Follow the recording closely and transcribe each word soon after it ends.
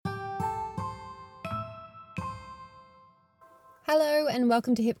Hello and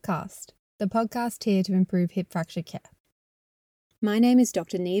welcome to Hipcast, the podcast here to improve hip fracture care. My name is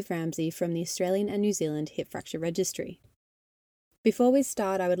Dr. Neve Ramsey from the Australian and New Zealand Hip Fracture Registry. Before we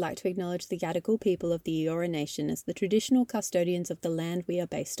start, I would like to acknowledge the Gadigal people of the Eora Nation as the traditional custodians of the land we are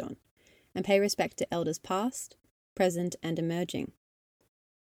based on, and pay respect to elders past, present and emerging.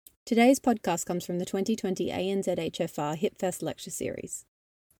 Today's podcast comes from the 2020 ANZHFR HipFest lecture series.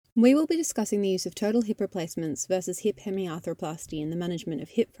 We will be discussing the use of total hip replacements versus hip hemiarthroplasty in the management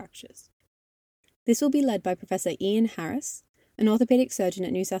of hip fractures. This will be led by Professor Ian Harris, an orthopaedic surgeon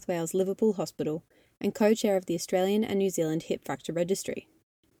at New South Wales Liverpool Hospital and co-chair of the Australian and New Zealand Hip Fracture Registry.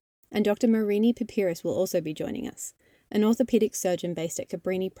 And Dr. Marini Papiris will also be joining us, an orthopaedic surgeon based at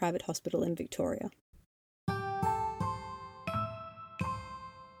Cabrini Private Hospital in Victoria.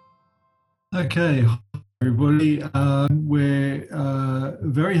 Okay, everybody. We're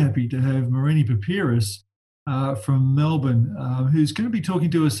very happy to have Marini Papiris from Melbourne, who's going to be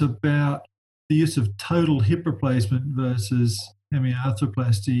talking to us about the use of total hip replacement versus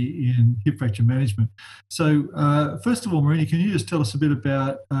hemiarthroplasty in hip fracture management. So, first of all, Marini, can you just tell us a bit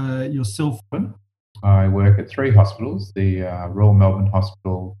about yourself? I work at three hospitals, the Royal Melbourne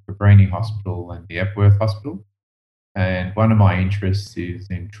Hospital, Cabrini Hospital and the Epworth Hospital. And one of my interests is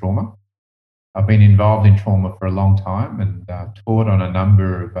in trauma. I've been involved in trauma for a long time and taught on a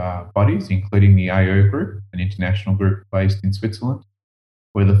number of bodies, including the AO group, an international group based in Switzerland,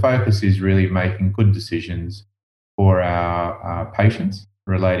 where the focus is really making good decisions for our patients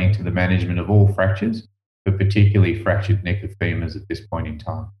relating to the management of all fractures, but particularly fractured neck of femurs at this point in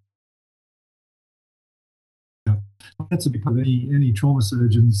time. That's a big part of any trauma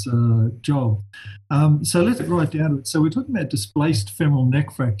surgeon's job. So let's get right down to it. So we're talking about displaced femoral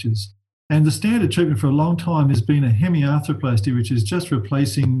neck fractures. And the standard treatment for a long time has been a hemiarthroplasty, which is just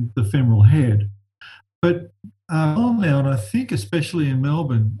replacing the femoral head. But now, and I think especially in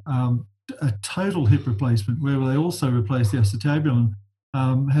Melbourne, a total hip replacement, where they also replace the acetabulum,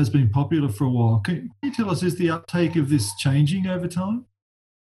 has been popular for a while. Can you tell us, is the uptake of this changing over time?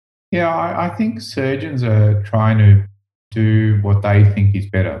 Yeah, I think surgeons are trying to do what they think is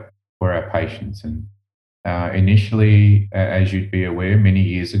better for our patients. And initially, as you'd be aware, many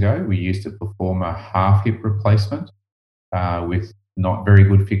years ago, we used to perform a half hip replacement with not very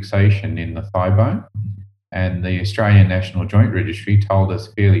good fixation in the thigh bone. And the Australian National Joint Registry told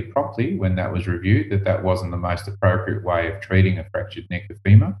us fairly promptly when that was reviewed that that wasn't the most appropriate way of treating a fractured neck of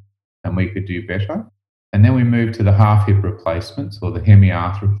femur and we could do better. And then we moved to the half hip replacements, or the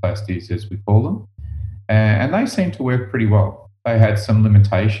hemiarthroplasties as we call them. And they seemed to work pretty well. They had some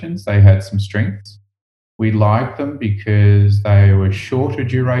limitations, they had some strengths. We liked them because they were shorter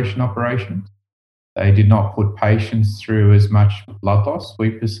duration operations. They did not put patients through as much blood loss, we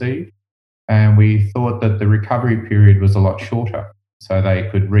perceived. And we thought that the recovery period was a lot shorter, so they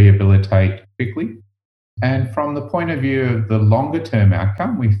could rehabilitate quickly. And from the point of view of the longer term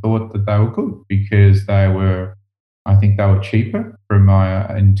outcome, we thought that they were good because I think they were cheaper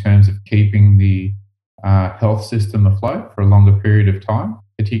in terms of keeping the health system afloat for a longer period of time,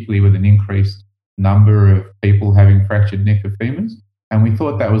 particularly with an increased number of people having fractured neck of femurs. And we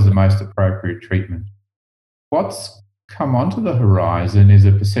thought that was the most appropriate treatment. What's come onto the horizon is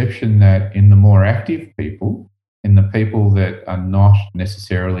a perception that in the more active people, in the people that are not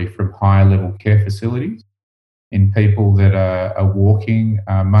necessarily from higher level care facilities, in people that are walking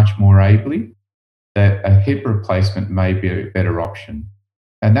much more ably, that a hip replacement may be a better option.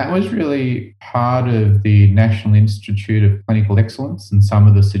 And that was really part of the National Institute of Clinical Excellence and some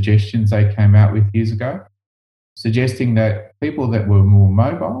of the suggestions they came out with years ago, suggesting that people that were more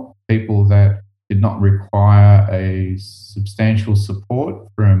mobile, people that did not require a substantial support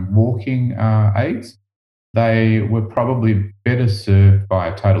from walking aids, they were probably better served by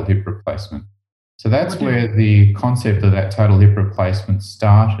a total hip replacement. So that's where the concept of that total hip replacement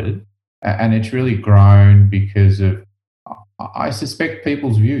started, and it's really grown because of, I suspect,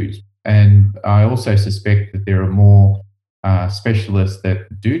 people's views. And I also suspect that there are more specialists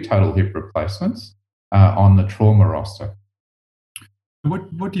that do total hip replacements on the trauma roster.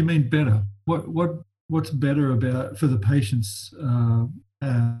 What do you mean better? What's better about for the patient's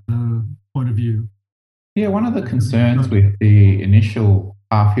point of view? Yeah, one of the concerns with the initial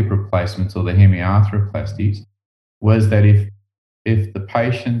half hip replacements or the hemiarthroplasties was that if the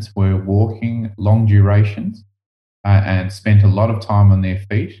patients were walking long durations and spent a lot of time on their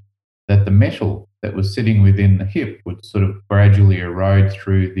feet, that the metal that was sitting within the hip would sort of gradually erode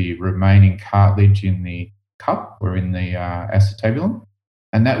through the remaining cartilage in the cup or in the acetabulum,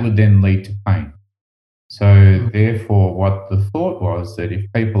 and that would then lead to pain. So therefore, what the thought was that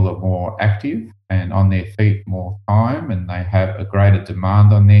if people are more active and on their feet more time and they have a greater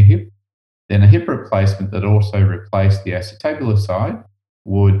demand on their hip, then a hip replacement that also replaced the acetabular side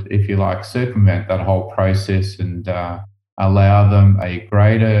would, if you like, circumvent that whole process and allow them a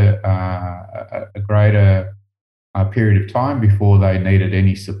greater period of time before they needed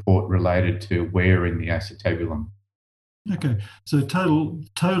any support related to wear in the acetabulum. Okay, so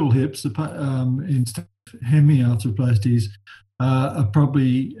total hips instead of hemiarthroplasties are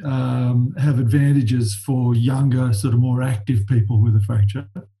probably have advantages for younger, sort of more active people with a fracture.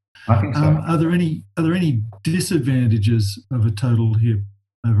 I think so. Are there any disadvantages of a total hip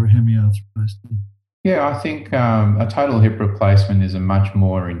over a hemiarthroplasty? Yeah, I think a total hip replacement is a much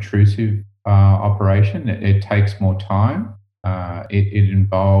more intrusive operation. It takes more time. It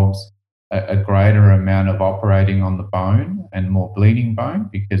involves a greater amount of operating on the bone and more bleeding bone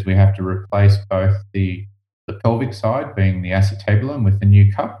because we have to replace both the pelvic side, being the acetabulum with the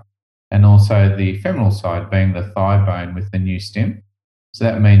new cup, and also the femoral side, being the thigh bone with the new stem. So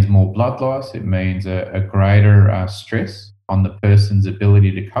that means more blood loss. It means a greater stress on the person's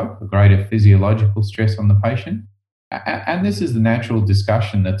ability to cope, a greater physiological stress on the patient. And this is the natural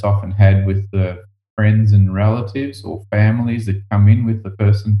discussion that's often had with the friends and relatives or families that come in with the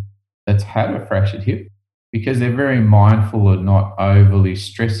person that's had a fractured hip, because they're very mindful of not overly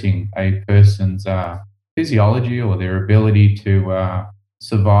stressing a person's physiology or their ability to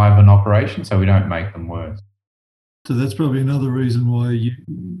survive an operation so we don't make them worse. So that's probably another reason why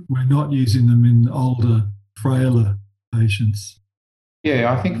we're not using them in older, frailer patients.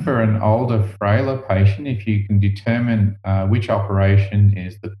 Yeah, I think for an older, frailer patient, if you can determine which operation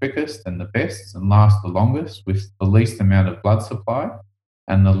is the quickest and the best and lasts the longest with the least amount of blood supply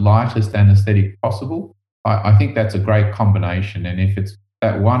and the lightest anaesthetic possible, I think that's a great combination. And if it's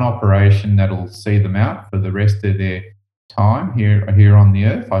that one operation that'll see them out for the rest of their time here on the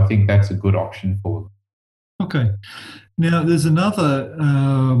earth, I think that's a good option for them. Okay. Now, there's another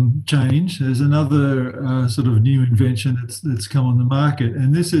change. There's another sort of new invention that's come on the market,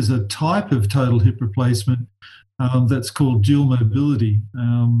 and this is a type of total hip replacement that's called dual mobility.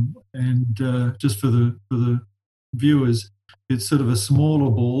 And just for the viewers, it's sort of a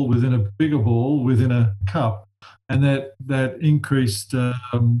smaller ball within a bigger ball within a cup, and that increased sort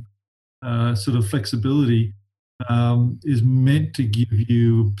of flexibility is meant to give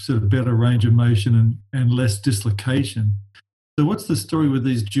you sort of better range of motion and less dislocation. So what's the story with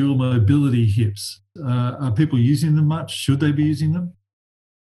these dual mobility hips? Are people using them much? Should they be using them?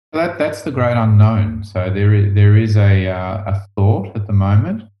 That's the great unknown. So there is a thought at the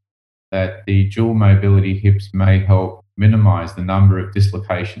moment that the dual mobility hips may help minimise the number of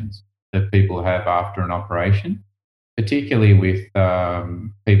dislocations that people have after an operation, particularly with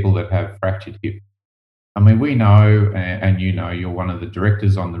people that have fractured hips. I mean, we know, and you know, you're one of the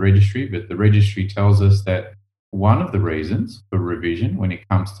directors on the registry, but the registry tells us that one of the reasons for revision when it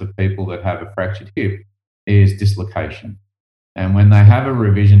comes to people that have a fractured hip is dislocation. And when they have a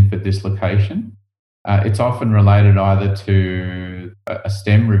revision for dislocation, it's often related either to a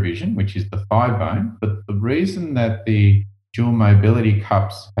stem revision, which is the thigh bone, but the reason that the dual mobility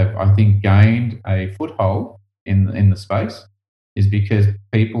cups have, I think, gained a foothold in the space is because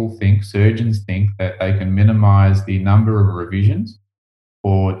surgeons think that they can minimise the number of revisions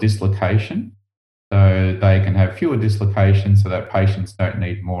for dislocation, so they can have fewer dislocations so that patients don't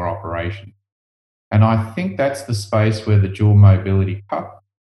need more operation. And I think that's the space where the dual mobility cup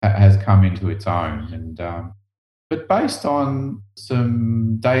has come into its own. And but based on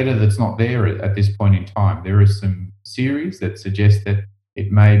some data that's not there at this point in time, there is some series that suggest that it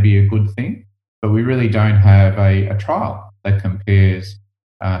may be a good thing, but we really don't have a trial that compares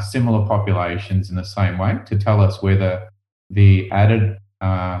similar populations in the same way to tell us whether the added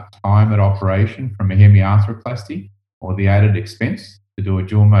time at operation from a hemiarthroplasty or the added expense to do a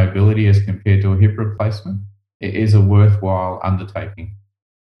dual mobility as compared to a hip replacement is a worthwhile undertaking.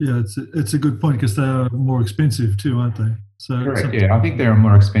 Yeah, it's a good point because they are more expensive too, aren't they? So correct. Yeah, I think they're a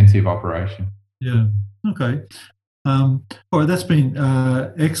more expensive operation. Yeah. Okay. All right, that's been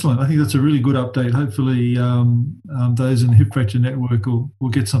excellent. I think that's a really good update. Hopefully, those in the Hip Fracture Network will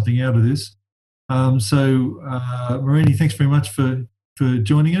get something out of this. So, Marini, thanks very much for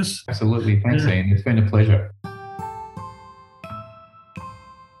joining us. Absolutely. Thanks, Ian. It's been a pleasure.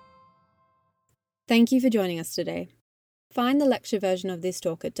 Thank you for joining us today. Find the lecture version of this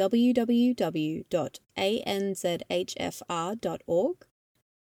talk at www.anzhfr.org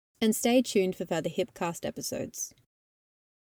and stay tuned for further HipCast episodes.